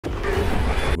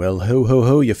Well, ho ho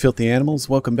ho, you filthy animals.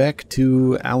 Welcome back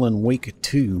to Alan Wake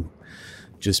 2.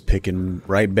 Just picking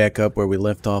right back up where we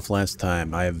left off last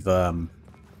time. I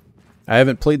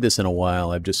haven't played this in a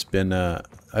while. I've just been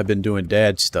I've been doing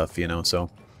dad stuff, you know, so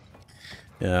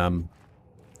I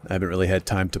haven't really had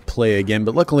time to play again,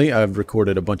 but luckily I've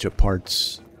recorded a bunch of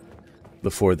parts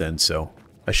before then, so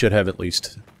I should have at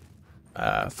least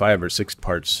 5 or 6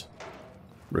 parts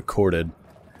recorded.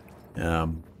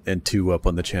 And 2 up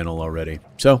on the channel already.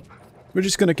 So, we're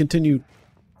just going to continue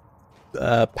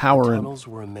powering. The tunnels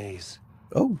were a maze.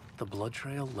 Oh. The blood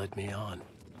trail led me on.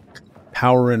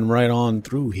 Powering right on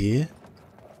through here.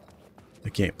 I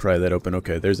can't pry that open.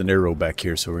 Okay, there's an arrow back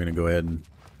here, so we're going to go ahead and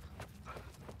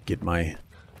get my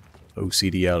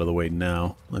OCD out of the way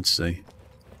now. Let's see.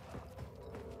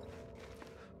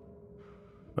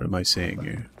 What am I saying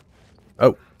here?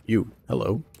 Oh, you.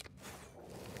 Hello.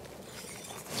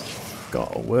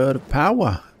 Got a word of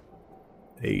power.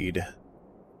 Aid.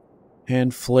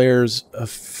 Hand flares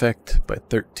effect by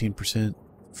 13%.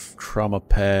 Trauma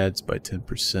pads by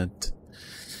 10%.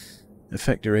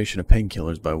 Effect duration of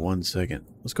painkillers by 1 second.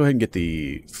 Let's go ahead and get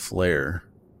the flare.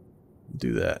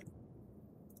 Do that.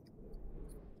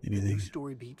 Anything? The new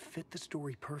story beat fit the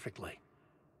story perfectly.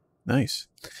 Nice.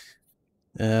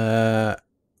 Find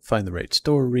the right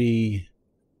story.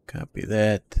 Copy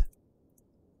that.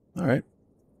 Alright.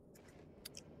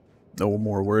 No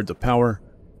more words of power.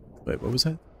 Wait, what was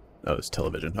that? Oh, it's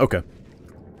television. Okay.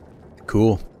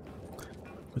 Cool.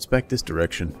 Let's back this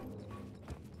direction.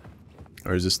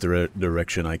 Or is this the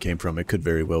direction I came from? It could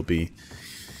very well be.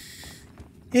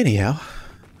 Anyhow,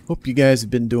 hope you guys have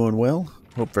been doing well.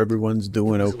 Hope everyone's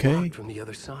doing okay. From the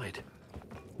other side.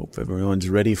 Hope everyone's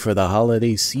ready for the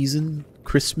holiday season,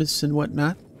 Christmas and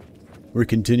whatnot. We're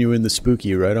continuing the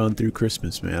spooky right on through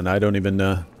Christmas, man. I don't even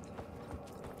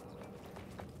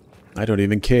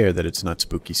care that it's not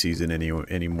spooky season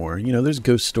anymore. You know, there's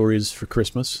ghost stories for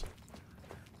Christmas.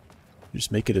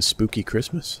 Just make it a spooky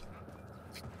Christmas.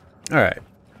 Alright.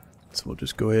 So we'll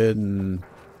just go ahead and...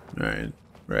 Alright.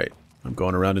 Right. I'm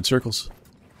going around in circles.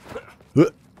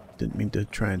 Didn't mean to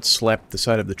try and slap the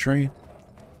side of the train.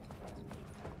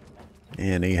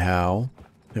 Anyhow.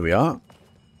 Here we are.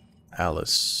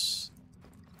 Alice.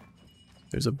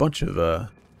 There's a bunch of,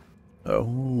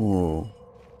 Oh.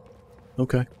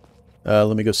 Okay.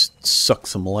 Let me go suck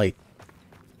some light.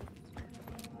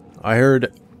 I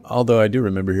heard, although I do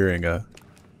remember hearing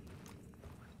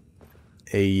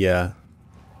a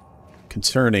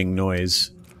concerning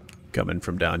noise coming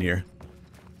from down here.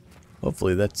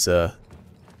 Hopefully that's, can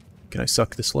I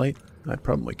suck this light? I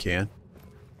probably can.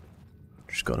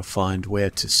 Just gotta find where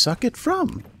to suck it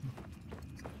from.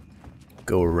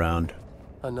 Go around.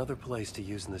 Another place to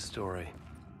use in this story.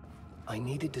 I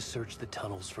needed to search the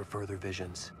tunnels for further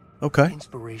visions. Okay.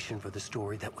 Inspiration for the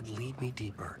story that would lead me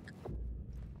deeper.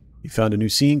 You found a new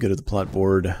scene? Go to the plot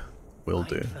board. Will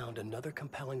do. I found another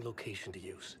compelling location to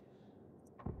use.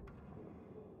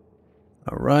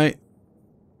 Alright.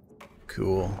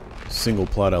 Cool. Single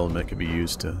plot element could be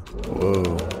used to... Whoa.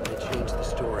 I changed the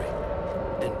story.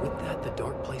 And with that, the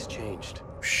dark place changed.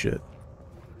 Shit.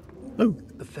 Oh.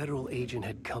 The federal agent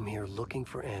had come here looking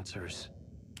for answers.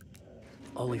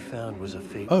 All he found was a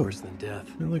fate worse than death.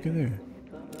 Oh, look at there.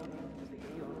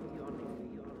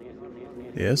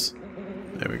 Yes?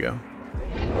 There we go.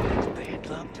 It's bad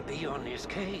luck to be on this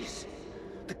case.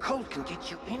 The cult can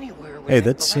get you anywhere with hey,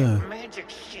 that's magic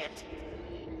shit.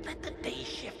 Let the day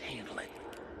shift handle it.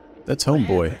 That's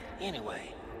Homeboy.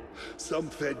 Anyway. Some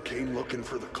Fed came looking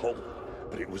for the cult,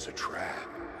 but it was a trap.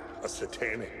 A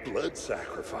satanic blood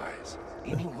sacrifice.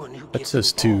 Anyone who That gets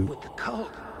says involved to with the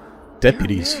cult,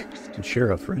 deputies they're next. and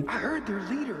sheriff, right? I heard their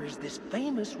leader is this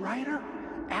famous writer,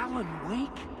 Alan Wake.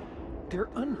 Their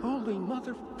unholy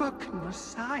motherfucking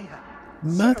messiah.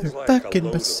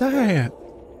 Motherfucking Messiah.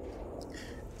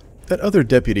 That other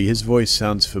deputy, his voice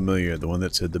sounds familiar. The one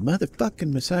that said the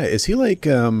motherfucking Messiah. Is he like,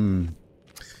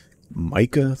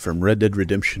 Micah from Red Dead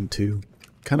Redemption 2?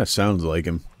 Kind of sounds like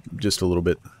him. Just a little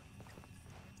bit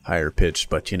higher pitched,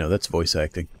 but you know, that's voice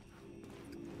acting.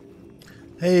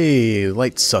 Hey,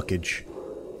 light suckage.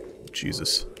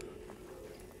 Jesus.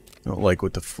 I don't like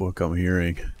what the fuck I'm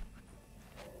hearing.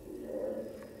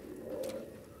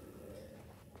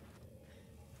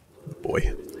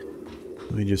 Boy.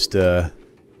 Let me just,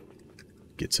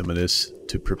 get some of this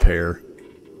to prepare.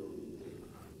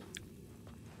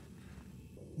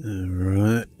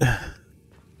 Alright.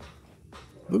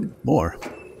 Ooh, more.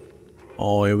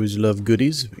 Oh, I always love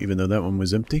goodies, even though that one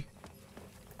was empty.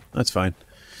 That's fine.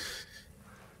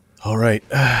 Alright.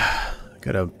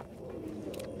 Gotta...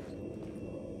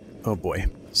 Oh boy.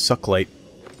 Suck light.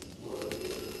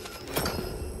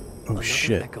 Another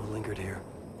shit. echo lingered here.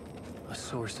 A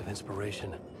source of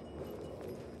inspiration.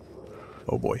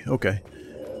 Oh boy, okay.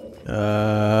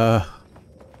 Oh,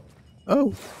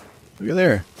 look at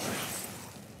there.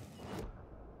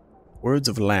 Words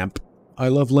of lamp. I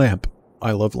love lamp.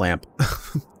 I love lamp.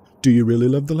 Do you really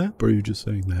love the lamp, or are you just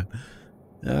saying that?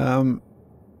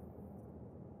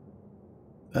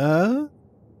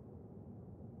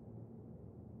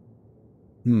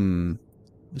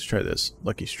 Let's try this.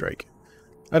 Lucky Strike.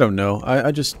 I don't know.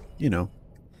 I just, you know,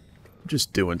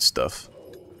 just doing stuff.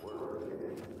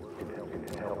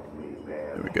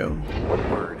 There we go.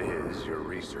 Word is your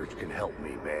research can help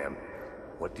me, ma'am.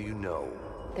 What do you know?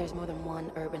 There's more than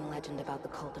one urban legend about the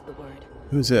cult of the word.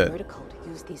 Who's The that? Murder cult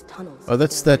used these tunnels. Oh,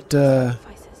 that's for their that, ritual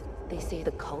sacrifices. They say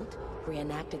the cult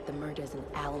reenacted the murders in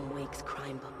Alan Wake's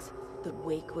crime books. That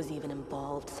Wake was even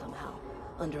involved somehow,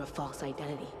 under a false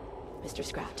identity. Mr.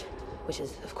 Scratch, which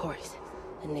is, of course,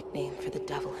 a nickname for the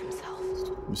devil himself.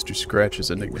 Mr. Scratch is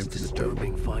a It nickname was for the devil.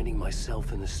 disturbing finding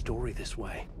myself in the story this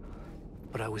way.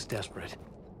 But I was desperate,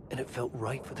 and it felt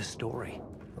right for the story.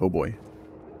 Oh boy.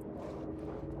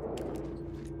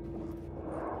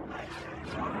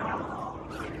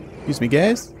 Excuse me,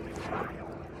 guys?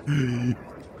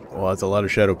 Oh, that's a lot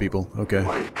of shadow people. Okay.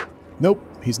 Nope,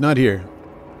 he's not here.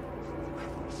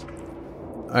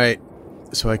 Alright,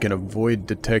 so I can avoid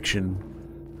detection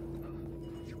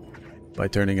by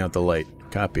turning out the light.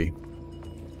 Copy.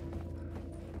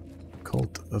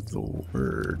 Cult of the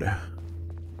Word.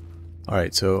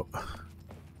 Alright, so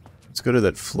let's go to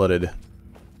that flooded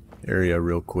area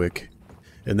real quick.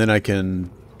 And then I can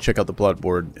check out the plot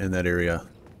board in that area.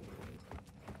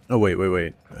 Oh,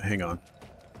 wait. Hang on.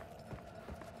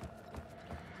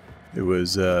 It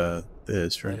was, this,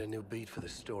 Had right? a new beat for the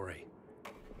story.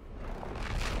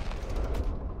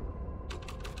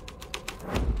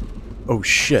 Oh,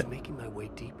 shit. Making my way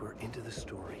deeper into the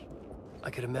story, I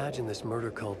could imagine this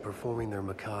murder cult performing their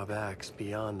macabre acts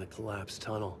beyond the collapsed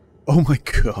tunnel. Oh my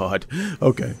god.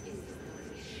 Okay.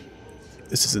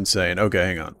 This is insane. Okay,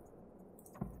 hang on.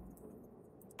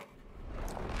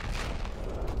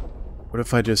 What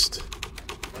if I just...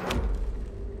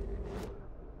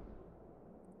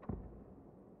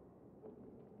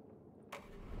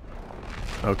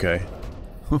 Okay.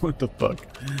 What the fuck?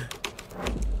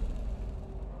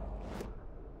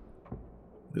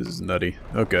 This is nutty.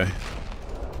 Okay.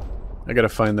 I gotta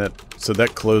find that... So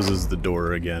that closes the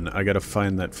door again. I gotta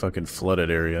find that fucking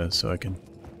flooded area so I can...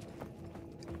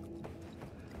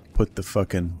 put the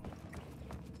fucking...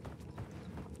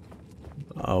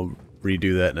 I'll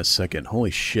redo that in a second. Holy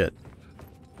shit.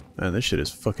 Man, this shit is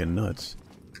fucking nuts.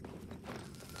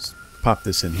 Let's pop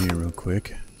this in here real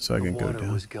quick so I can The go water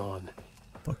down. was gone.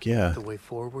 Fuck yeah. The way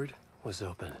forward was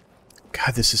open.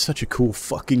 God, this is such a cool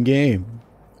fucking game.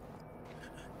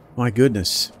 My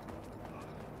goodness.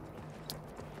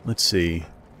 Let's see.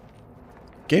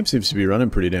 Game seems to be running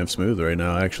pretty damn smooth right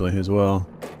now, actually, as well.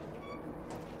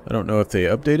 I don't know if they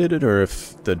updated it or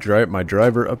if the my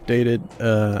driver updated.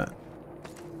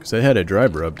 Because I had a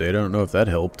driver update. I don't know if that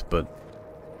helped, but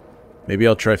maybe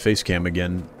I'll try Facecam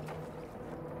again.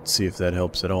 See if that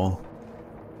helps at all.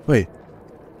 Wait.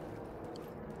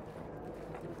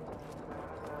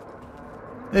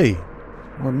 Hey,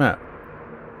 more map.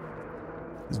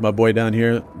 Is my boy down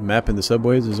here mapping the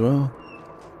subways as well?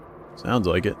 Sounds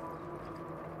like it.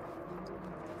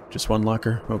 Just one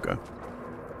locker? Okay.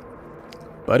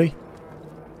 Buddy?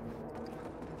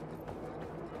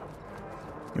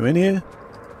 You in here?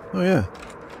 Oh yeah.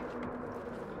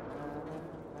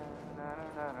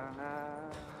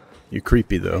 You're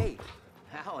creepy though. Hey,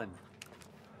 Alan.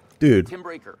 Dude. Tim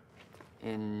Breaker.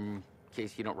 In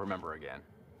case you don't remember again.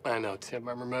 I know, Tim.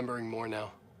 I'm remembering more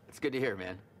now. It's good to hear,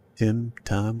 man. Tim,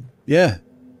 Tom. Yeah.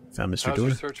 Found Mr. How's Door.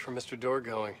 your search for Mr. Door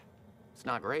going? It's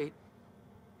not great.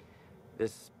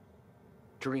 This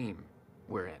dream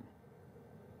we're in.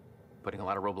 Putting a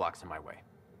lot of roadblocks in my way.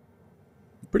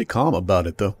 Pretty calm about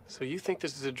it though. So you think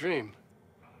this is a dream?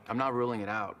 I'm not ruling it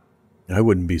out. I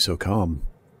wouldn't be so calm.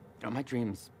 You know, my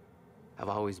dreams have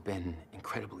always been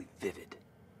incredibly vivid.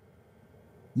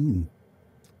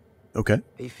 Okay.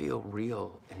 They feel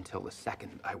real until the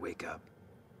second I wake up.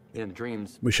 In the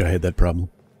dreams, Wish I had that problem.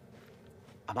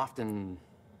 I'm often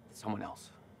someone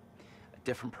else. A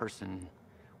different person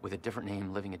with a different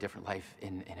name, living a different life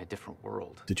in a different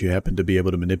world. Did you happen to be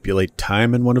able to manipulate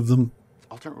time in one of them?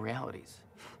 Alternate realities,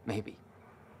 maybe.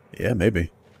 Yeah,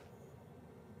 maybe.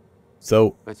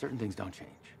 So, But certain things don't change.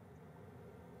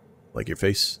 like your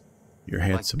face? Your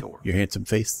handsome, Door. your handsome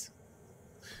face?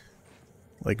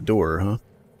 Like Door, huh?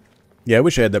 Yeah, I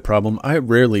wish I had that problem. I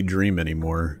rarely dream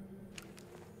anymore.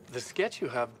 The sketch you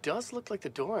have does look like the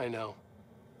door I know.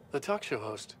 The talk show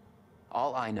host.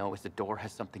 All I know is the door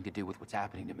has something to do with what's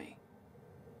happening to me.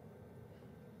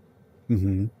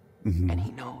 And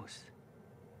he knows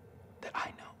that I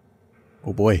know.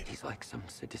 Oh boy. He's like some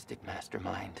sadistic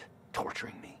mastermind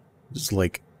torturing me. This is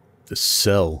like the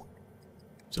Cell.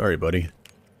 Sorry, buddy.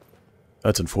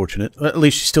 That's unfortunate. At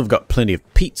least you still got plenty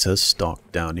of pizza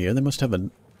stocked down here. They must have a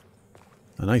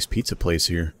nice pizza place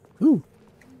here. Ooh.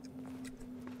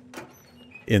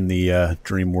 In the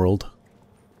dream world.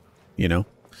 You know.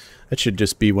 That should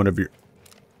just be one of your...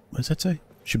 What does that say?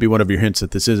 Should be one of your hints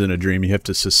that this isn't a dream. You have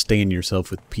to sustain yourself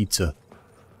with pizza.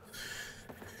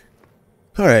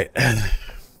 Alright.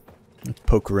 Let's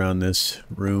poke around this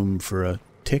room for a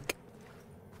tick.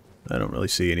 I don't really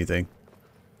see anything.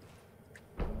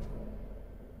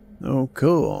 Oh,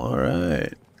 cool.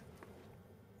 Alright.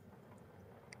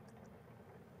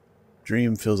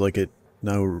 Dream feels like it.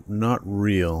 No, not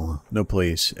real. No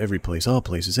place. Every place. All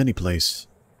places. Any place.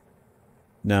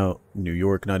 Now, New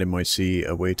York, not NYC.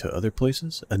 A way to other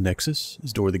places? A nexus?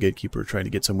 Is door the gatekeeper trying to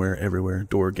get somewhere? Everywhere.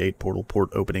 Door, gate, portal, port,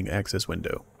 opening, access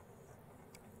window.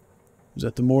 Is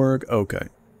that the morgue? Okay.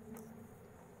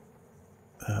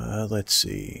 Let's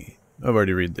see. I've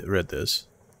already read this.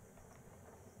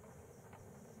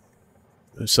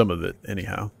 Some of it,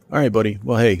 anyhow. Alright, buddy.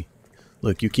 Well, hey.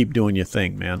 Look, you keep doing your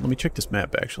thing, man. Let me check this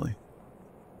map, actually.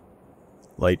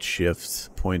 Light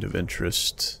shift. Point of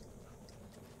interest.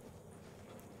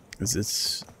 Is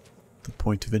this the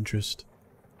point of interest?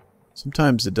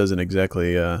 Sometimes it doesn't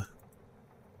exactly,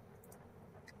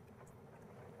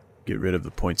 get rid of the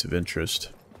points of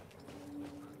interest.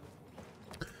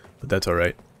 But that's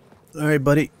alright. Alright,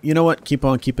 buddy. You know what? Keep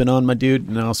on keeping on, my dude,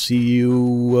 and I'll see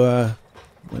you,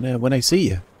 when I see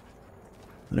you.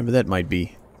 Whenever that might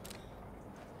be.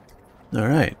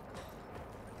 Alright.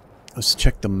 Let's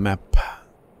check the map.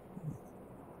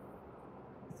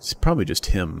 It's probably just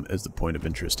him as the point of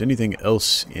interest. Anything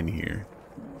else in here?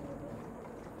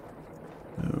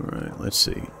 Alright, let's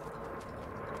see.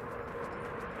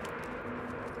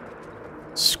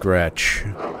 Scratch.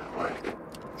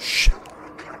 Shit.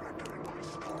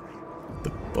 The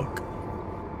book.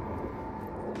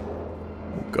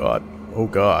 Oh god. Oh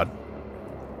god.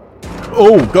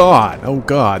 Oh god! Oh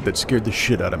god, that scared the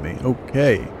shit out of me.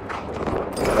 Okay.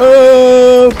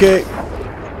 Okay.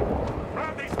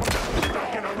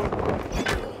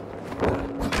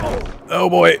 Oh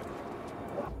boy.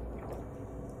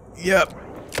 Yep.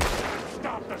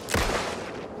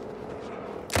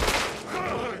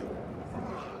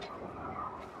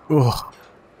 Ugh.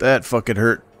 That fucking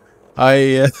hurt.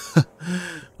 I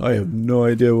have no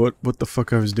idea what the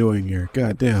fuck I was doing here.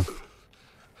 God damn.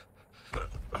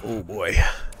 Oh boy.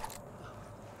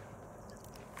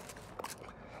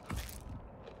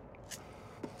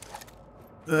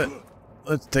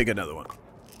 Let's take another one.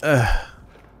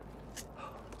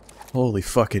 Holy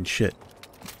fucking shit.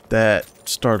 That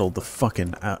startled the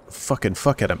fucking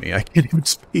fuck out of me. I can't even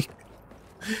speak.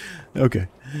 Okay.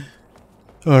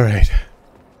 Alright.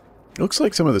 Looks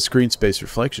like some of the screen space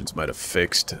reflections might have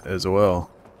fixed as well.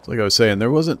 It's like I was saying, they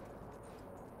weren't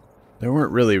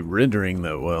really rendering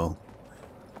that well.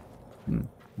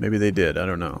 Maybe they did, I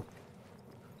don't know.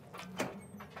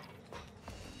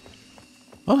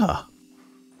 Ah.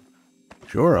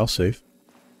 Sure, I'll save.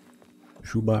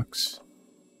 Shoebox.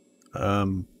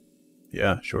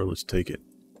 Yeah, sure, let's take it.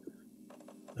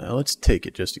 Let's take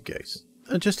it just in case.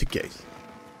 Just in case.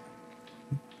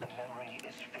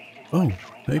 Oh,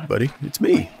 hey buddy, it's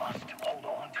me.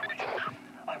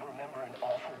 I remember an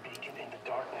awful beacon in the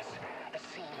darkness, the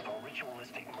scene of a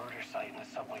ritualistic murder site in the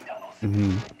subway tunnels.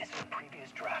 Is it a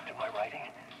previous draft of my writing?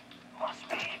 Must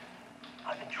be.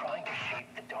 I've been trying to shape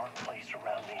the dark place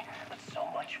around me, but so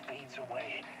much fades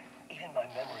away. Even my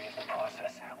memory of the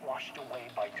process, washed away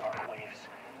by dark waves.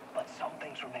 But some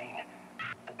things remain.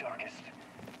 The darkest,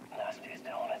 nastiest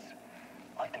elements,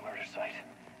 like the murder site.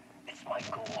 It's my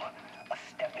goal. A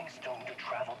stepping stone to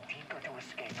travel deeper to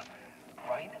escape.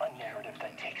 Write a narrative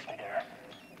that takes me there.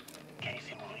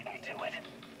 Casey will lead me to it.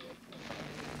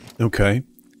 Okay.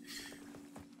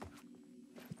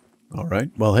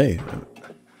 Alright. Well, hey.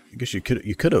 I guess you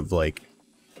could have, like...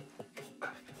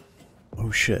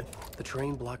 Oh, shit. The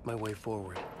train blocked my way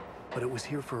forward, but it was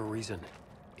here for a reason.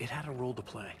 It had a role to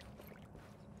play.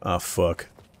 Ah, fuck.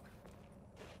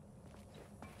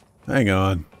 Hang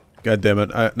on. God damn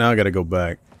it. Now I gotta go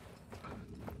back.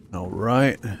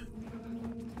 Alright.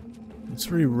 Let's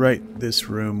rewrite this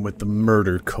room with the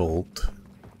murder cult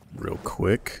real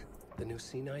quick. The new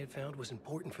scene I had found was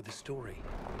important for the story.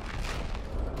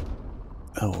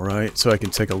 Alright, so I can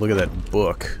take a look at that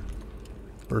book.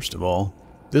 First of all.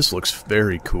 This looks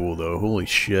very cool though. Holy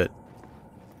shit.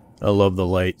 I love the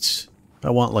lights. I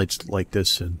want lights like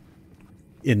this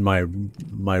in my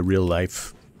real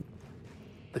life.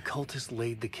 The cultist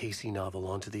laid the Casey novel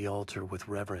onto the altar with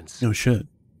reverence. No shit.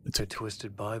 It's a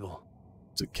twisted Bible.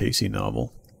 It's a Casey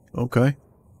novel. Okay.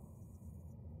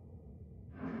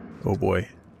 Oh boy.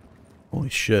 Holy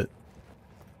shit.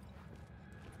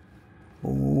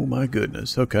 Oh my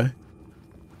goodness. Okay.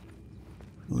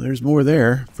 Well, there's more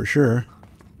there, for sure.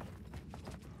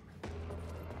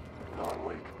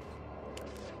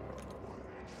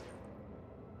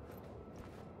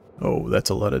 Oh, that's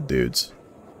a lot of dudes.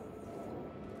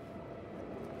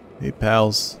 Hey,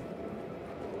 pals.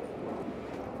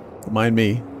 Don't mind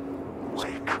me.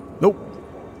 Nope.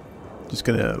 Just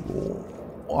gonna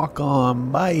walk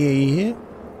on by here.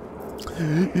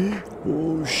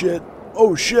 Oh, shit.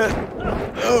 Oh, shit.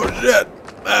 Oh, shit.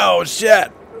 Oh,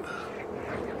 shit.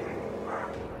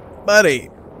 Buddy.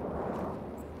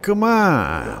 Come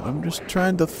on. I'm just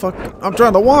trying to I'm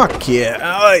trying to walk here.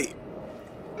 Alright.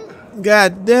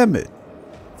 God damn it.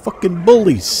 Fucking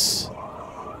bullies.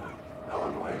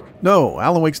 No,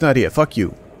 Alan Wake's not here. Fuck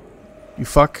you. You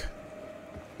fuck.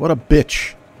 What a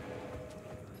bitch.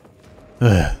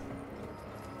 Ugh.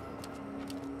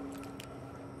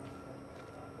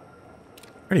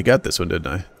 I already got this one, didn't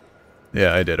I?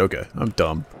 Yeah, I did. Okay. I'm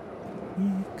dumb.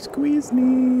 Squeeze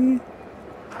me.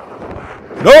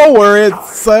 No worries,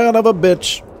 son of a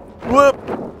bitch. Whoop.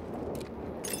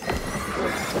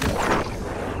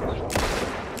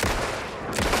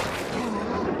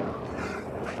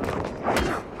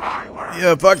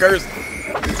 Yeah, fuckers.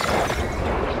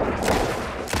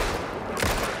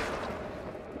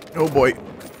 Oh boy.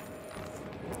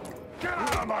 Get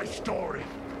out of my story.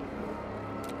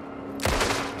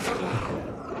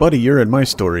 Buddy, you're in my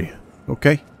story.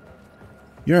 Okay?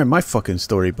 You're in my fucking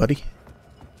story, buddy.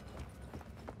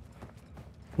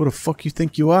 What the fuck you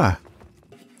think you are?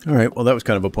 Alright, well that was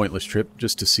kind of a pointless trip,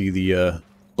 just to see the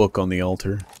book on the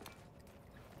altar.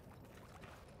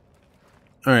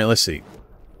 Alright, let's see.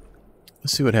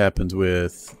 Let's see what happens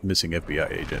with missing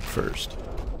FBI agent first.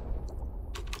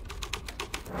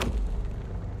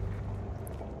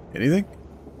 Anything?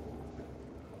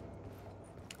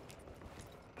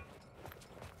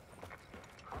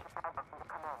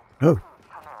 Oh.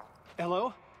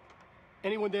 Hello?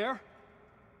 Anyone there?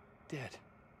 Dead.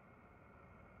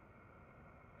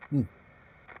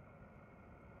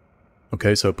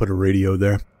 Okay, so I put a radio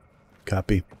there.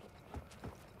 Copy.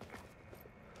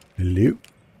 Hello?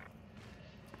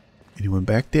 Anyone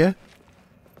back there?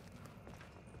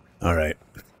 Alright.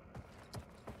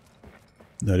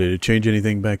 Now, did it change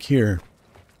anything back here?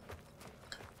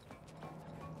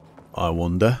 I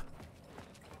wonder.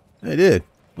 It did.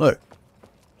 Look.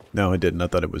 No, it didn't. I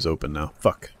thought it was open now.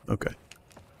 Fuck. Okay.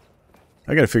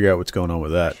 I gotta figure out what's going on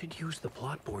with that. I should use the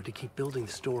plot board to keep building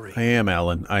the story. I am,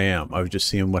 Alan. I am. I was just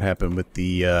seeing what happened with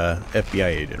the FBI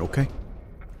agent, okay?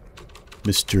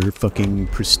 Mr. fucking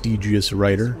prestigious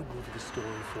writer. This would move the story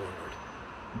forward.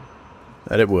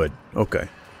 That it would. Okay.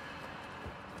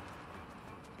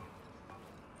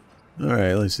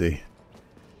 Alright, let's see.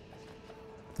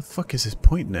 What the fuck is this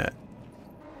pointing at?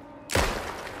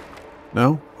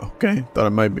 No? Okay. Thought I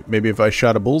might maybe if I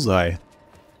shot a bullseye.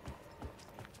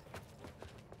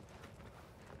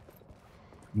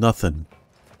 Nothing.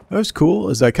 That was cool,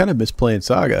 as I kind of miss playing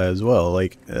Saga as well.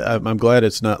 Like, I'm glad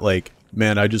it's not like,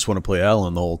 man, I just want to play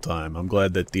Alan the whole time. I'm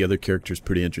glad that the other character's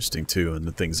pretty interesting too, and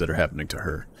the things that are happening to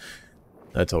her.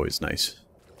 That's always nice.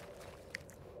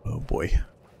 Oh boy.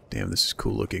 Damn, this is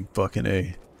cool looking. Fucking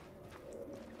A.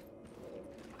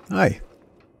 Hi.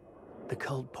 The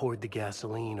cult poured the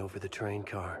gasoline over the train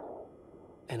car.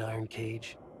 An iron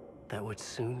cage that would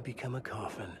soon become a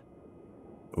coffin.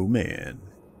 Oh man.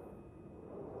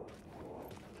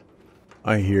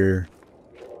 I hear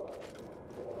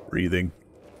breathing.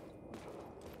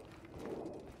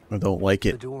 I don't like The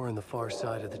it. door on the far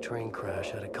side of the train crash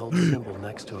had a cult symbol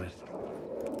next to it.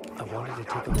 I wanted to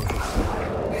take a look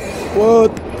inside.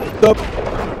 What the?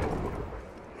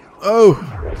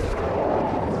 Oh!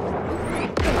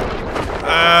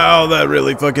 Ow, that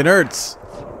really fucking hurts.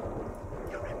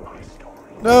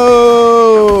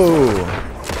 No!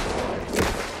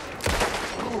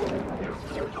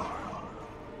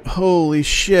 Holy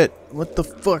shit, what the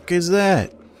fuck is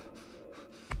that?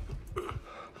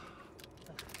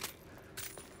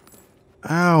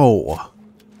 Ow!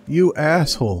 You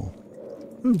asshole.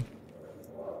 Ooh.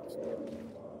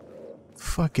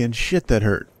 Fucking shit, that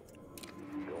hurt.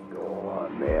 Go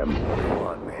on, ma'am. Go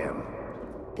on, ma'am.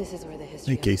 This is where the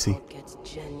history Hey, Casey. of the cult gets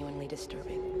genuinely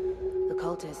disturbing. The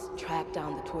cultists tracked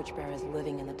down the torchbearers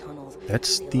living in the tunnels.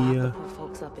 That's They the, locked the poor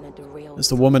folks up in a derailed that's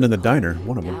the woman in the diner,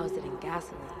 one of them. doused it in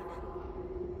gasoline,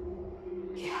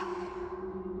 Yeah.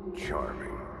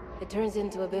 Charming. It turns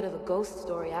into a bit of a ghost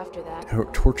story after that.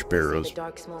 Torchbearers. The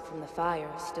dark smoke from the fire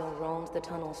still roams the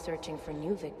tunnels searching for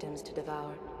new victims to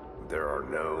devour. There are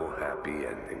no happy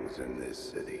endings in this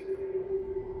city.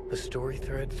 The story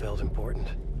thread felt important.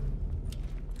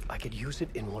 I could use it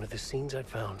in one of the scenes I'd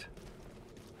found.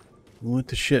 What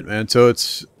the shit, man? So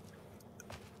it's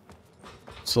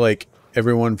like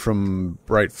everyone from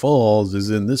Bright Falls is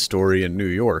in this story in New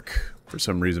York for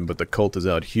some reason, but the cult is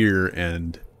out here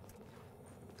and...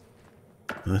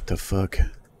 What the fuck?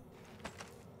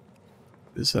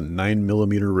 Is this a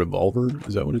 9mm revolver?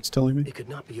 Is that what it's telling me? It could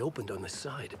not be opened on this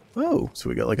side. Oh, so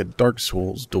we got like a Dark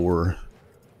Souls door.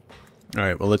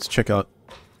 Alright, well let's check out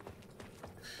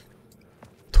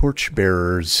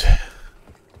Torchbearers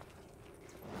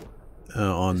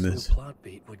on this. New plot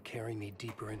beat would carry me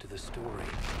deeper into the story.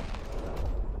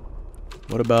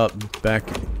 What about back...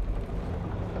 A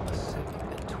sick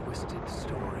and twisted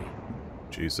story.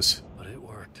 Jesus. But it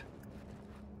worked.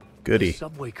 Goody. The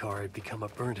subway car had become a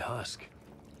burnt husk.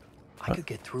 I could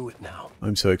get through it now.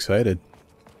 I'm so excited.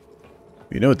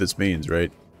 You know what this means,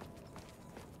 right?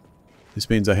 This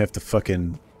means I have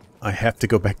to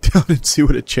go back down and see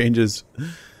what it changes.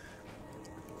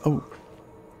 Oh.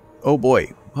 Oh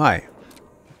boy. Hi.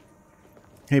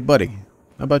 Hey buddy.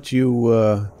 How about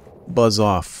you, buzz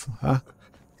off, huh?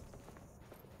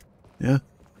 Yeah?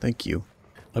 Thank you.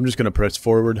 I'm just gonna press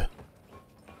forward.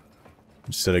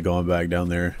 Instead of going back down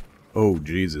there. Oh,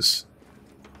 Jesus.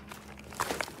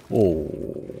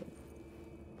 Oh.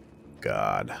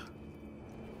 God.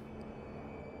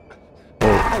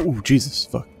 Oh, Jesus,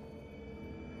 fuck.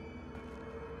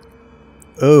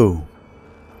 Oh.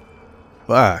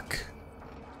 Fuck.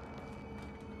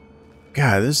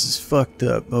 God, this is fucked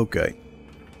up. Okay.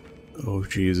 Oh,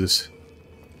 Jesus.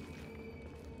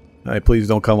 Alright, please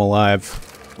don't come alive.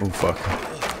 Oh, fuck.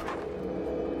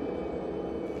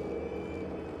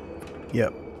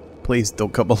 Yep. Please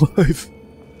don't come alive.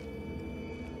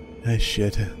 Ah,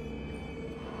 shit. None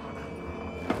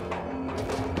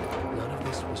of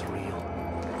this was real.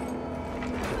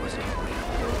 It was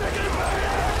unreal.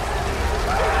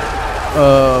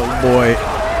 Oh, boy.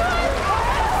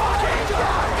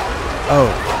 Oh,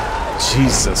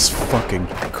 Jesus fucking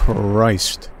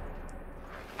Christ.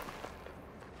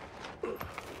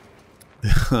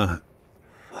 Fuck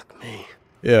me.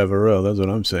 Yeah, for real, that's what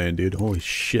I'm saying, dude. Holy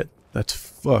shit. That's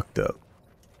fucked up.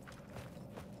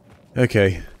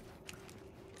 Okay.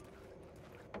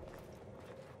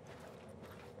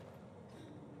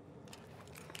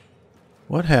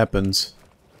 What happens?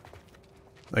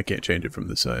 I can't change it from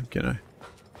this side, can I?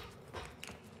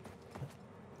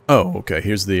 Oh, okay.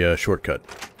 Here's the shortcut.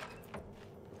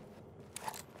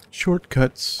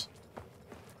 Shortcuts.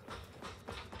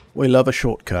 We love a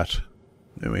shortcut.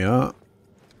 There we are.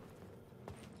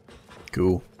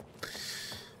 Cool.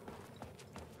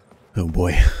 Oh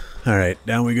boy. Alright,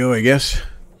 down we go, I guess.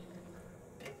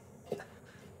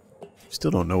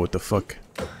 Still don't know what the fuck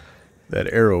that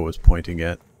arrow was pointing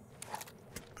at.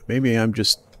 Maybe I'm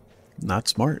just not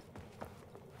smart.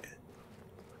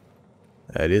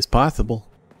 That is possible.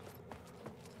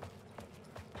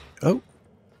 Oh.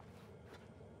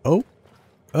 Oh.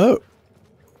 Oh.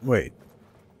 Wait.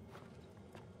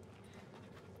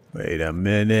 Wait a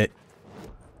minute.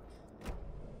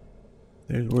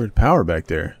 There's word power back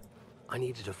there. I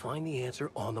needed to find the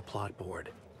answer on the plot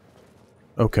board.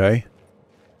 Okay.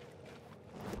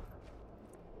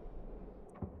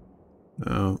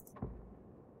 Oh.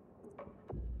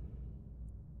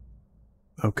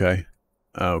 Okay.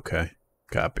 Okay.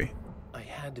 Copy. I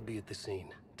had to be at the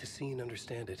scene to see and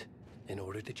understand it in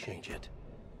order to change it.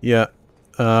 Yeah.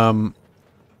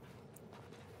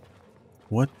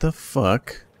 What the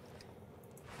fuck?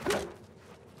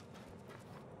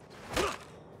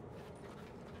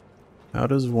 How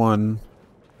does one...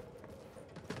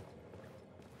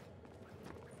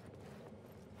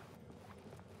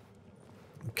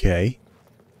 Okay.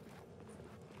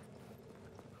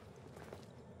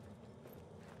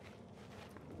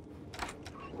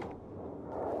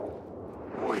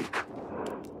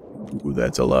 Ooh,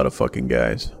 that's a lot of fucking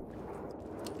guys.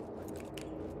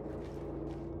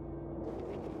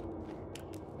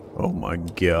 Oh my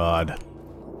god.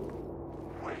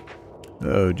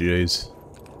 Oh jeez.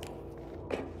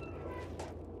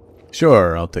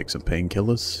 Sure, I'll take some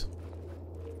painkillers.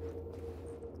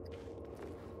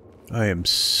 I am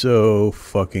so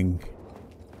fucking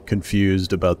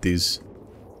confused about these.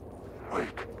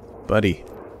 Buddy.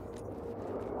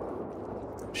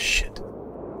 Shit.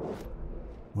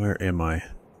 Where am I?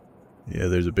 Yeah,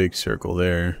 there's a big circle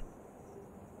there.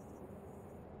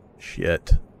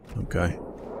 Shit. Okay.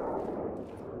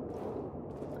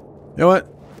 You know what?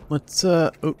 Let's,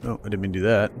 oh, no, I didn't mean to do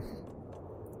that.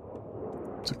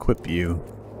 Let's equip you.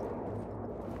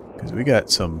 Because we got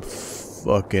some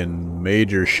fucking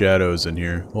major shadows in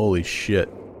here. Holy shit.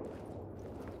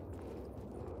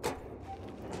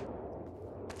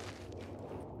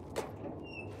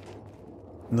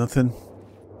 Nothing?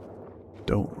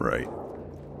 Don't write.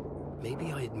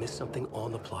 Maybe I had missed something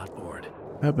on the plot board.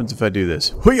 What happens if I do this?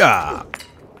 Hoo-yah!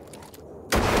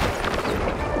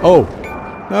 Oh!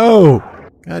 No!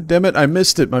 God damn it, I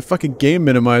missed it. My fucking game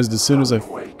minimized as soon as I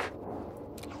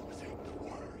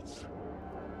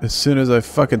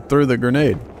fucking threw the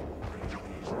grenade.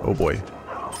 Oh boy.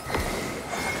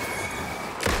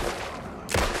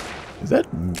 Is that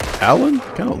Alan?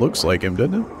 Kinda looks like him,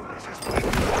 doesn't it?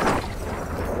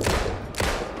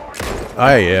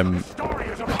 I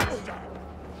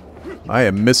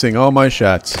am missing all my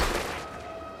shots.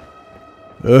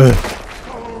 Ugh.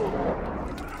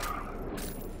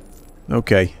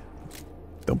 Okay.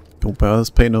 Let's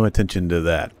pay no attention to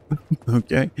that.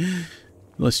 Okay.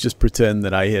 Let's just pretend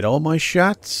that I hit all my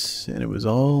shots and it was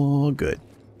all good.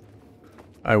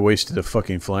 I wasted a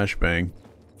fucking flashbang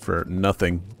for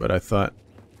nothing, but I thought...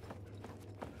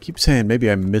 Keep saying maybe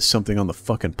I missed something on the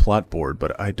fucking plot board,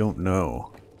 but I don't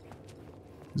know.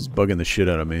 This is bugging the shit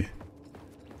out of me.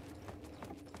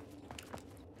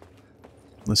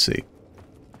 Let's see.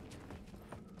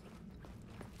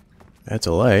 That's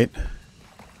a light.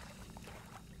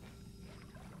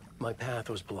 My path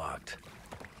was blocked.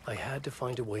 I had to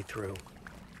find a way through.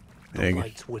 The Dang.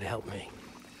 lights would help me.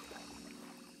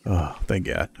 Oh, thank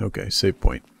God. Okay, save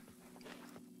point.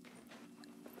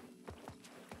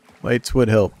 Lights would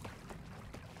help.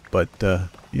 But,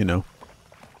 you know.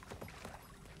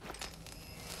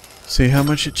 See how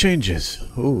much it changes.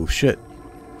 Oh, shit.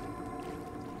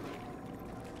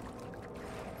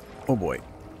 Oh, boy.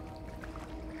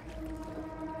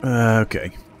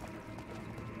 Okay.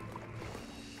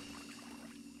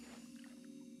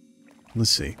 Let's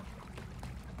see.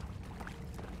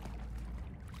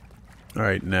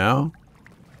 Alright, now.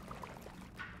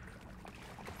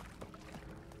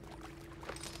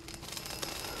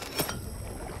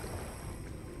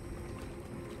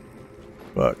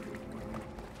 Fuck.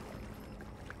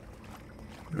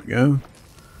 There we go.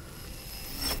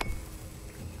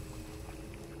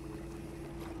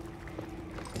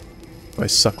 I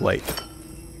suck light.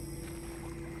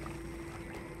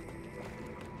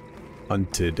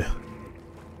 Hunted.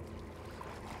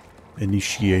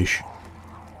 Initiation.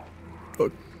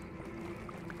 Fuck.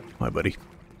 Hi, buddy.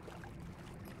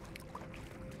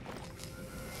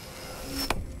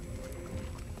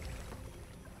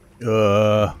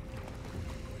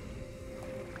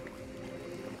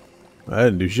 I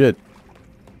didn't do shit.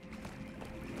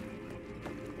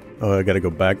 Oh, I gotta go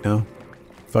back now?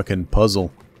 Fucking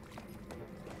puzzle.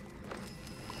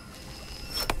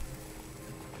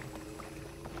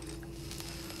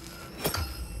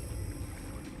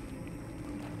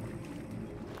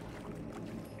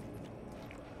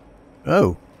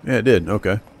 Oh, yeah, it did.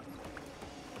 Okay.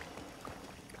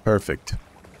 Perfect.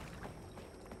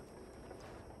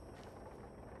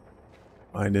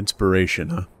 Find inspiration,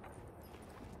 huh?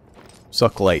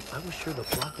 Suck light. I was sure the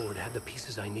plot board had the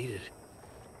pieces I needed.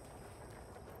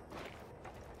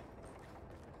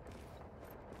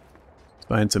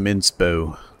 Find some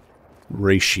inspo.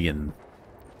 Ration.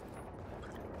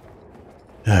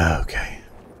 Okay.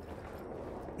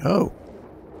 Oh.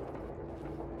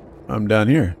 I'm down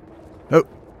here. Oh.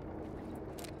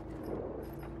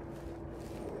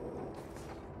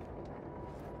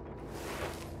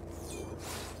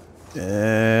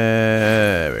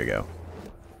 There we go.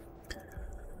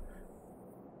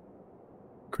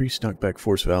 Increase knockback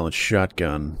force of Alan's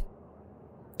shotgun.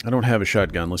 I don't have a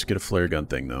shotgun. Let's get a flare gun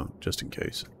thing, though, just in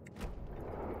case.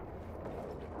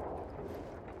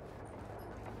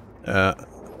 Alan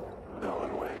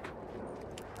Wake.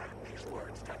 These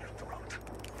words down your throat.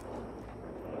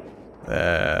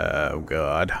 Oh,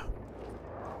 God.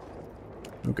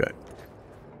 Okay.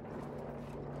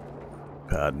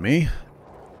 Pardon me.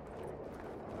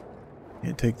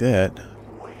 Can't take that.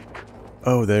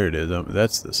 Oh, there it is.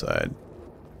 That's the side.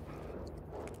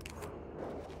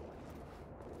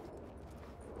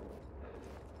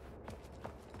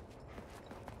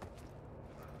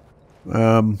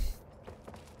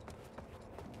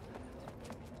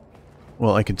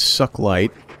 Well, I can suck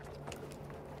light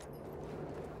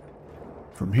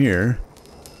from here.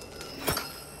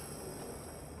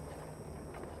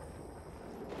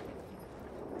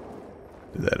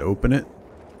 Did that open it?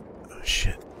 Oh,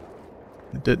 shit.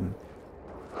 It didn't.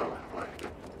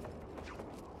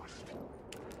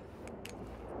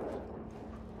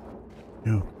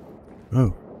 No.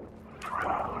 Oh.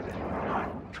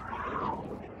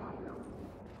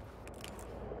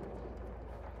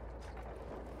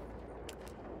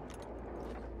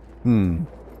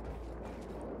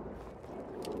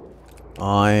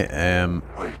 I am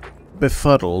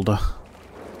befuddled.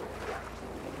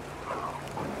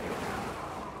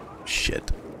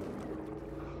 Shit.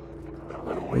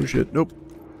 Oh shit, nope.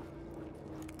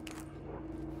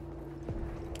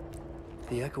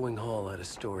 The echoing hall had a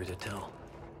story to tell.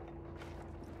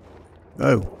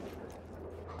 Oh.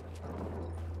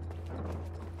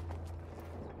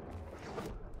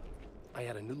 I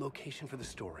had a new location for the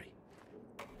story.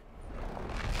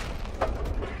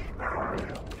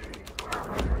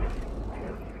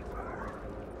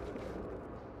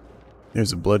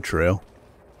 There's a blood trail.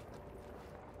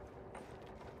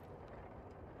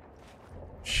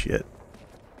 Shit.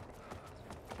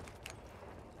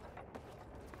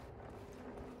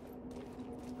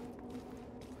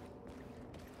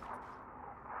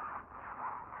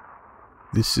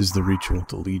 This is the ritual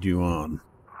to lead you on.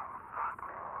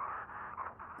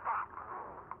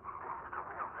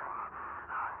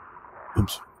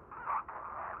 Oops.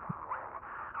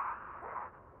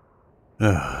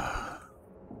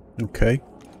 Okay.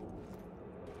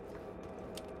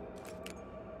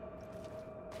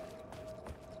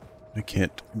 I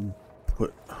can't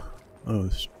put... Oh,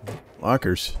 there's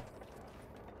lockers.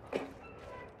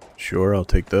 Sure, I'll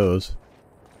take those.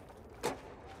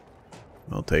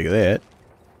 I'll take that.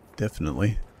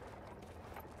 Definitely.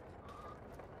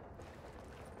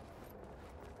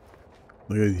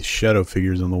 Look at these shadow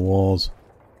figures on the walls.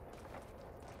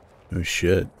 Oh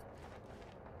shit.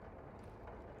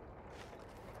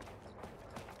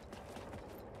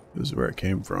 This is where it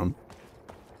came from.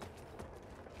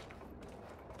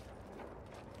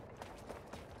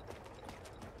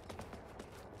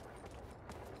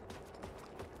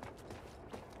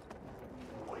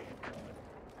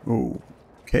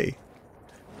 Okay.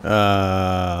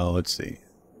 Let's see.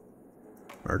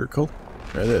 Murder cult?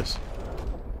 Try this.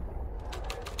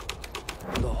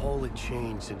 The hall had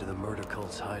changed into the murder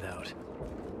cult's hideout.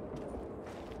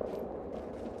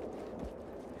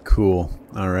 Cool.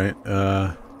 Alright,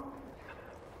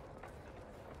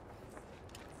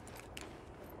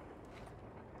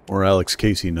 Or Alex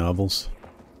Casey novels.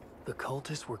 The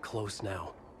cultists were close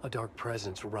now, a dark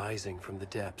presence rising from the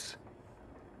depths.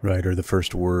 Right, or the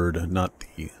first word, not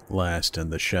the last,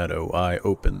 and the shadow eye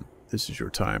open. This is your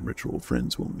time, ritual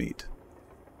friends will meet.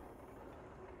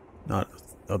 Not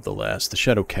of the last. The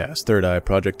shadow cast, third eye,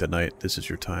 project at night. This is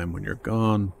your time when you're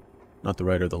gone. Not the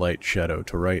right or the light, shadow.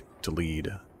 To right, to lead,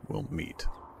 will meet.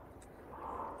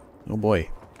 Oh boy.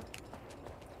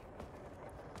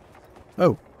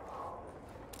 Oh.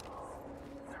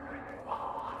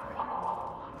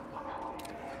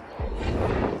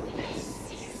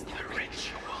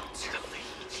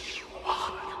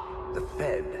 The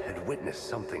Fed had witnessed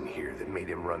something here that made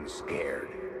him run scared.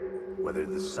 Whether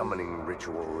the summoning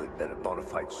ritual had been a bona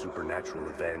fide supernatural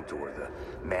event or the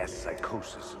mass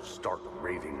psychosis of stark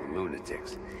raving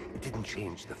lunatics, it didn't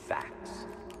change the facts.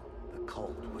 The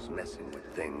cult was messing with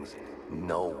things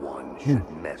no one should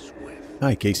mess with.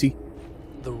 Hi, Casey.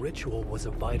 The ritual was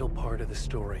a vital part of the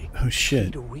story. Oh shit.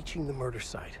 Key to reaching the murder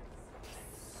site.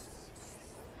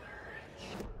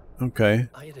 Okay.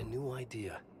 I had a new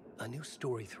idea, a new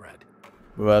story thread.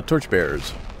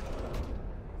 Torchbearers.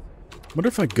 What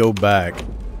if I go back?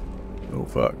 Oh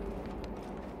fuck.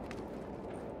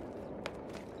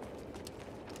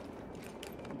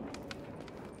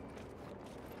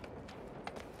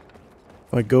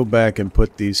 If I go back and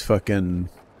put these fucking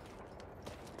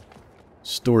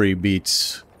story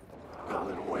beats.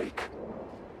 Alan Wake.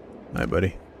 Hi,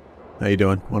 buddy. How you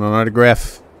doing? Want an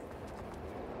autograph?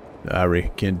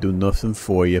 Sorry, can't do nothing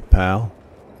for you, pal.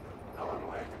 Alan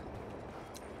Wake.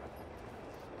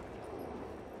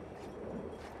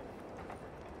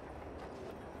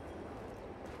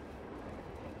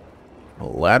 A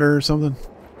ladder or something?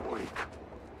 Wake.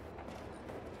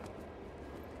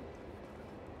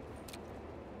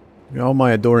 All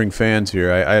my adoring fans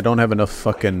here. I don't have enough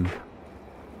fucking...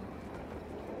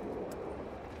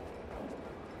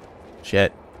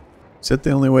 Shit. Is that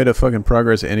the only way to fucking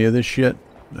progress any of this shit?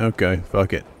 Okay,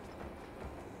 fuck it.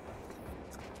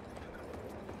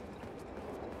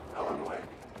 Alan Wake.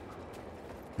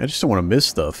 I just don't want to miss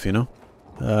stuff, you know?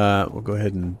 We'll go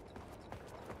ahead and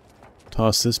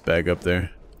toss this bag up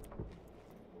there.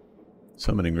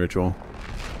 Summoning ritual.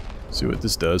 See what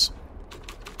this does.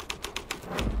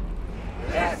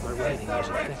 My writing was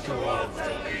affecting all of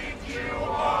them.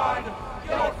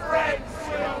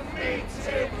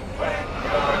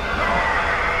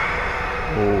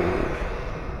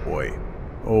 Oh boy.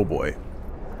 Oh boy.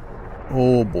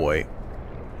 Oh boy.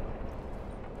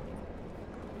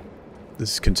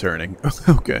 This is concerning.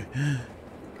 Okay.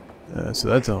 So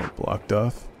that's all blocked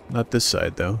off. Not this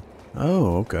side, though.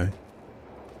 Oh, okay.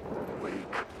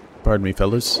 Pardon me,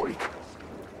 fellas.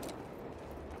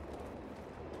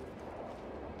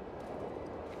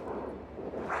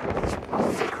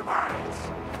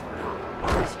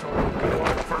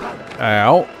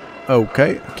 Ow.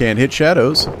 Okay, can't hit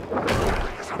shadows.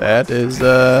 That is,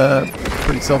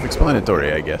 pretty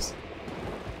self-explanatory, I guess.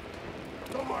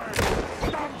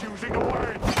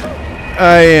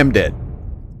 I am dead.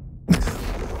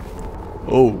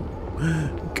 Oh,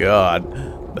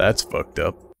 God. That's fucked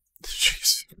up.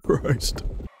 Jesus Christ.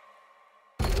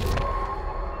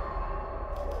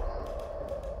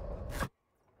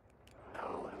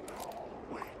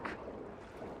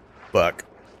 Fuck.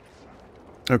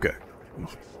 Okay.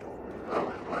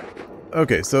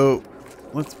 Okay, so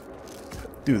let's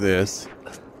do this.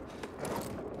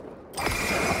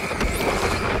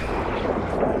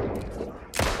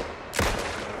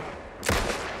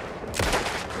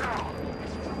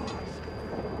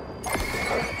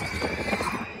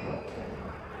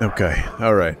 Okay,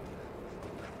 all right.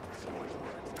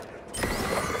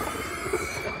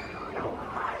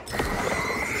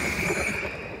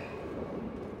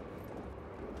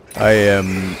 I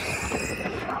am...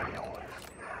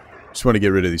 just want to get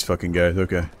rid of these fucking guys,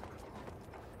 okay.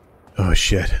 Oh,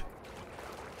 shit.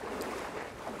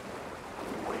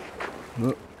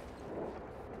 Oh.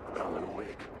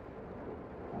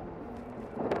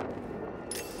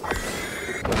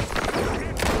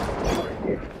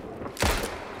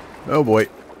 Oh, boy.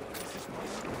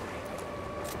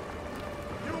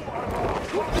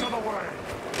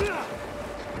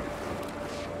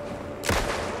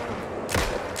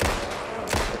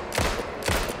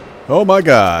 Oh my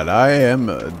God, I am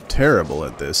terrible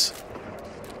at this.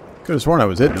 Could have sworn I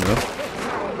was hitting him though.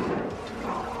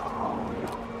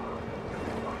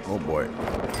 Oh boy.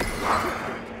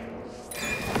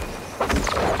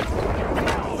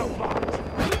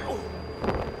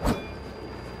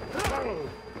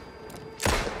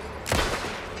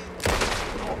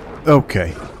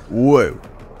 Okay. Whoa.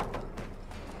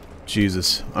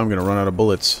 Jesus, I'm gonna run out of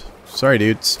bullets. Sorry,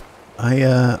 dudes.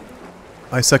 I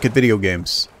suck at video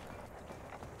games.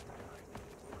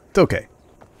 It's okay.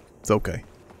 It's okay.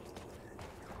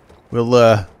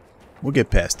 We'll get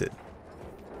past it.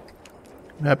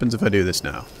 What happens if I do this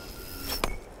now?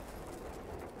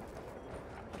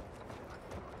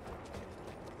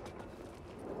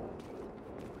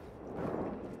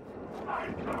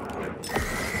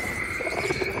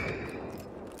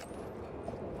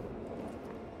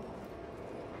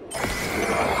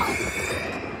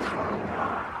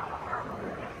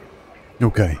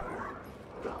 Okay.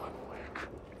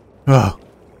 Oh.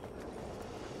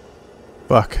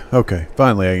 Fuck. Okay.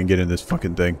 Finally I can get in this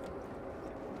fucking thing.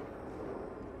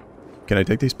 Can I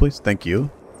take these, please? Thank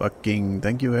you. Fucking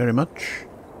thank you very much.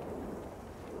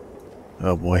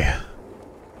 Oh boy.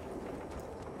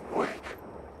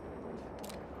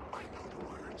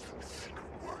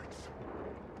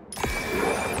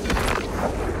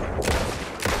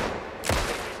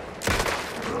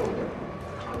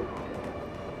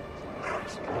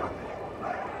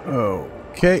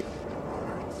 Okay.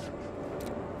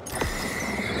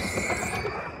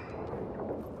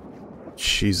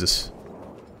 Jesus.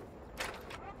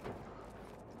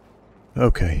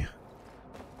 Okay.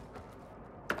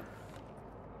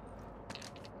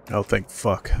 Oh, thank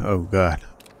fuck. Oh, God.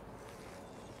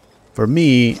 For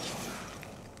me,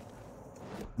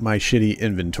 my shitty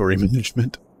inventory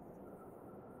management.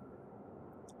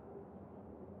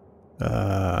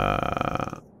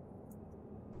 Let's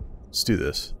do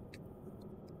this.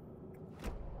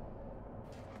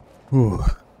 Ooh.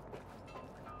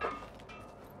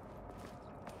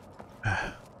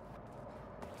 Oh,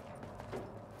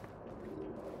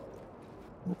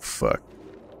 fuck.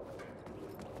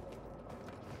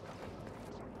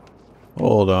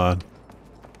 Hold on.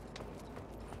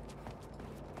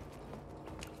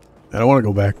 I don't want to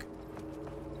go back.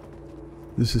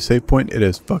 This is a save point? It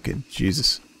is. Fucking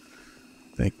Jesus.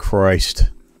 Thank Christ.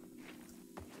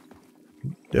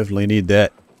 Definitely need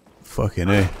that. Fucking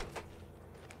A.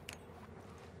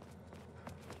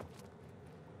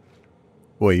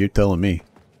 Boy, you're telling me.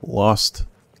 Lost.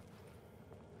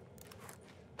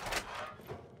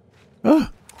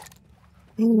 Ah!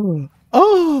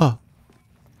 Ah!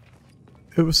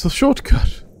 It was the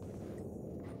shortcut.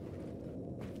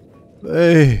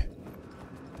 Hey.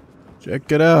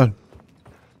 Check it out.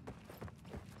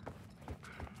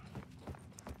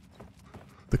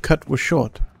 The cut was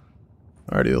short.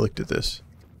 I already looked at this.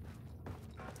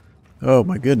 Oh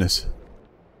my goodness.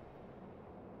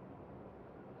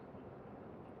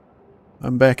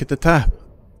 I'm back at the top.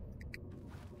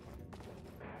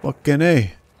 Fucking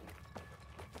A.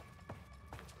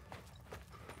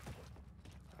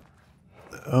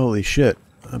 Holy shit.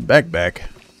 I'm back.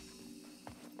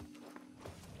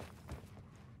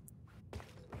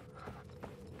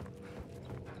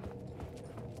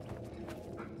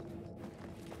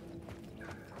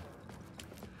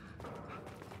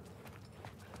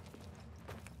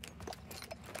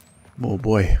 Oh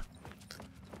boy.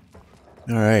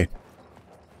 Alright.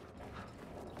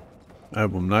 I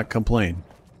will not complain.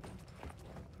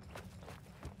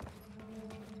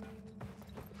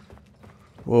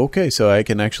 Well, okay, so I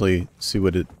can actually see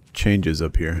what it changes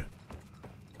up here.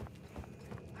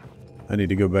 I need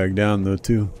to go back down though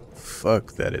too.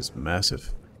 Fuck, that is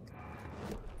massive.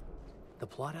 The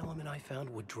plot element I found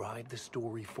would drive the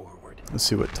story forward. Let's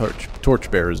see what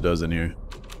Torchbearers does in here.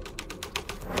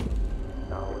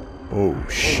 Oh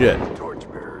shit. The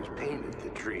Torchbearers painted the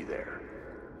tree there.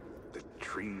 The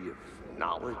tree of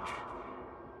knowledge.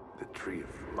 The tree of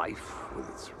life with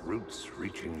its roots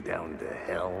reaching down to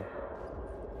hell.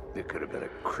 It could have been a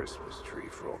Christmas tree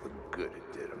for all the good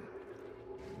it did him.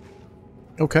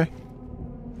 Okay.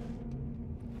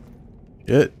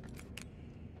 Shit.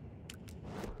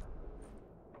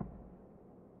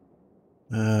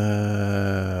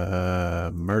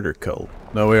 Murder cult.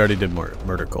 No, we already did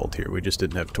murder cult here. We just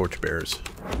didn't have torchbearers.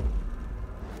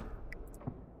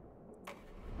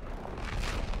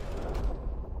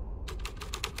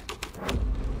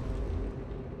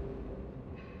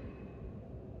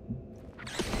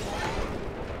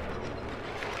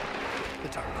 The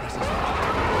dark presence.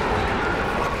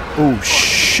 Oh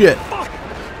shit! Fuck!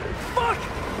 Fuck!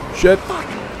 Shit! Fuck!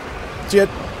 Shit!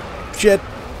 Shit!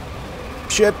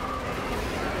 Shit!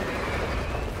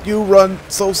 You run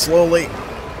so slowly.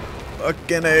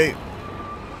 Fucking A.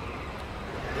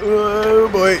 Oh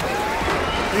boy.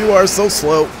 You are so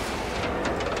slow.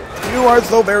 You are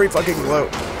so very fucking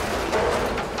slow.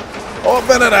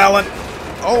 Open it, Alan.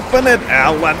 Open it,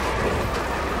 Alan.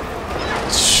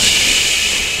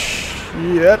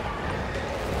 Shit.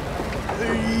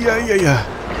 Yeah.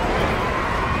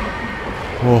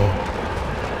 Whoa.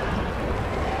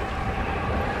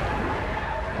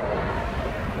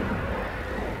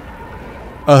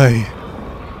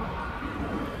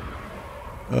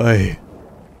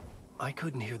 I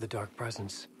couldn't hear the dark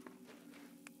presence.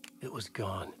 It was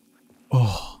gone.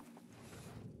 Oh.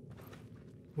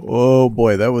 Oh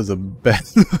boy, that was a bad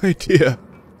idea.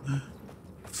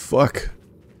 Fuck.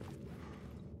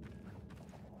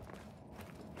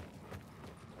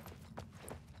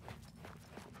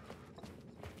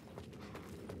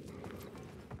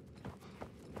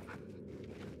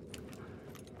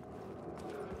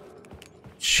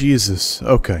 Jesus.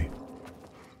 Okay.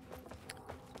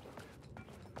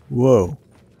 Whoa.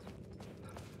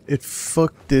 It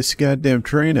fucked this goddamn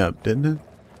train up, didn't it?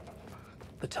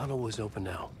 The tunnel was open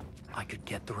now. I could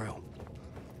get through.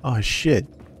 Oh shit.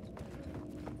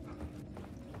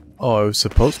 Oh, I was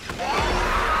supposed to.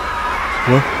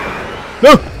 What?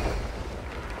 No!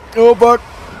 Oh fuck.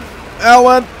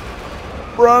 Alan!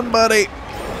 Run, buddy!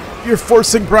 You're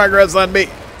forcing progress on me,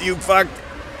 you fuck!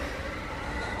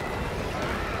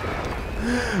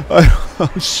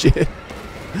 Oh shit.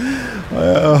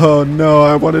 Oh no,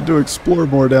 I wanted to explore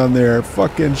more down there.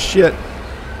 Fucking shit.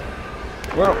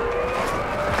 Well.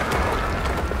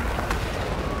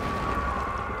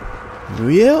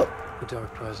 Yep. The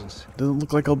dark presence. Doesn't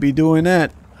look like I'll be doing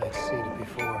that. I'd seen it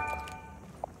before.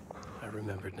 I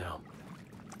remembered now.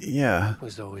 Yeah. It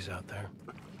was always out there.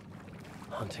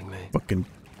 Hunting me. Fucking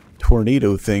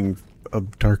tornado thing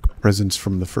of dark presence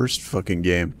from the first fucking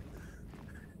game.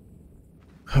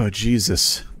 Oh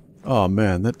Jesus. Oh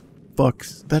man, that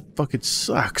fucking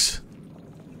sucks.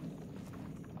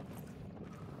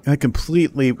 That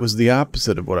completely was the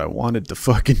opposite of what I wanted to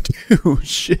fucking do.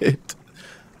 Shit.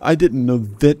 I didn't know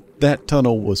that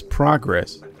tunnel was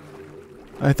progress.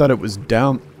 I thought it was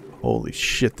down. Holy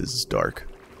shit, this is dark.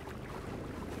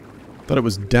 Thought it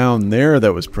was down there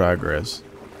that was progress.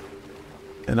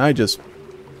 And I just...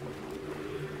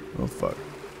 Oh fuck.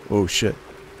 Oh shit.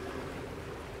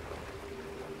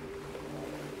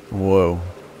 Whoa.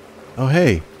 Oh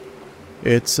hey.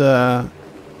 It's I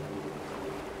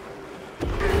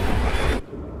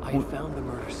found the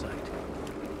murder site.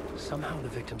 Somehow the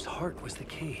victim's heart was the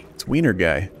key. It's Wiener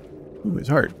guy. Ooh, his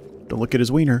heart. Don't look at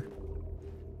his wiener.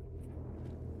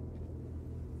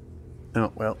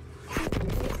 Oh, well.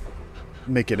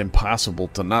 Make it impossible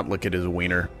to not look at his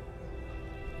wiener.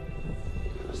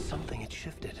 Something had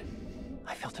shifted.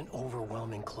 I felt an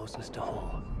overwhelming closeness to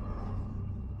home.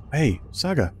 Hey,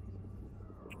 Saga.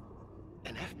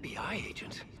 An FBI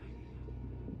agent?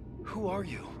 Who are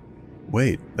you?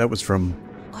 Wait, that was from...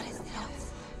 What is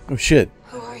this? Oh shit.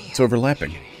 Who are you? It's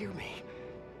overlapping. You can hear me.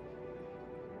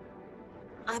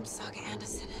 I'm I'm Saga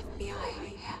Anderson,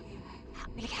 FBI.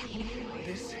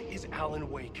 This is Alan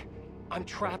Wake. I'm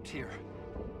trapped here.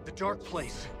 The dark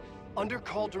place. Under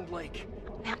Cauldron Lake.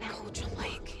 Cauldron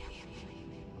Lake.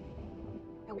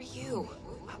 Where are you?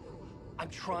 I'm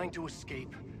trying to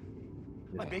escape.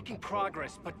 I'm making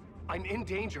progress, but I'm in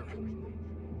danger.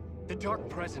 The Dark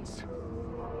Presence.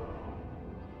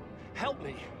 Help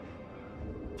me.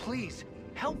 Please,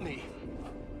 help me.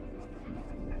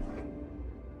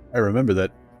 I remember that.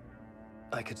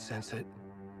 I could sense it.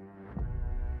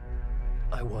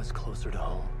 I was closer to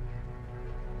home.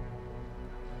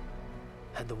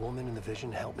 Had the woman in the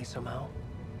vision helped me somehow?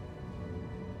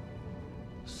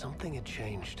 Something had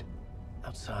changed.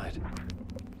 Outside.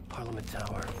 Parliament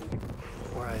Tower.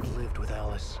 Where I'd lived with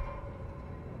Alice.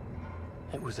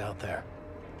 It was out there.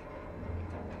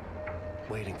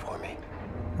 Waiting for me.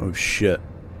 Oh shit.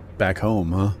 Back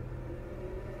home, huh?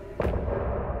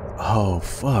 Oh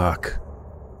fuck.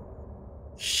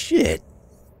 Shit.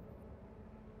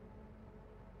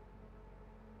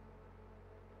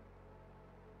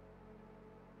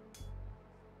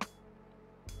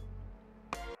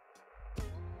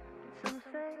 Some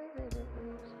say that it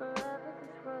lives forever,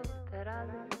 this road that I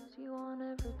lose you on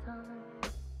every time.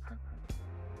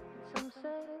 Some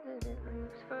say that it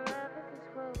lives forever, this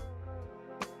road.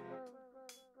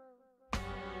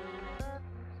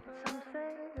 Some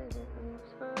say that it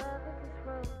lives forever, this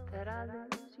road that I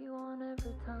lose you on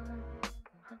every time.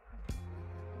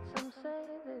 Some say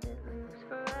that it lives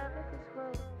forever, this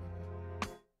road.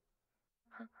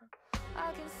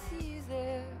 I can see you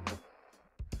there,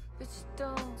 but you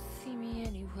don't see me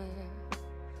anywhere.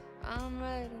 I'm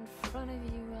right in front of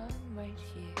you, I'm right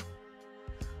here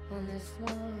on this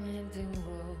winding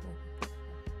road.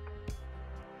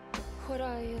 What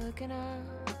are you looking at?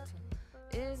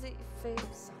 Is it your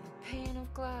face on a pane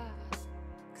of glass?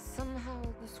 'Cause somehow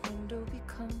this window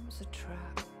becomes a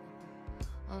trap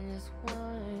on this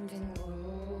winding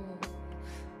road.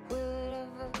 Will it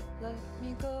ever let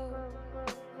me go?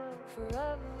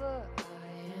 Forever I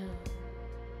am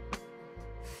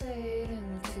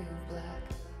fading to black.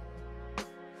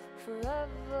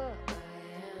 Forever I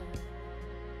am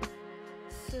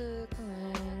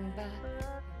circling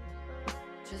back,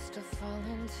 just to fall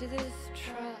into this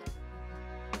trap.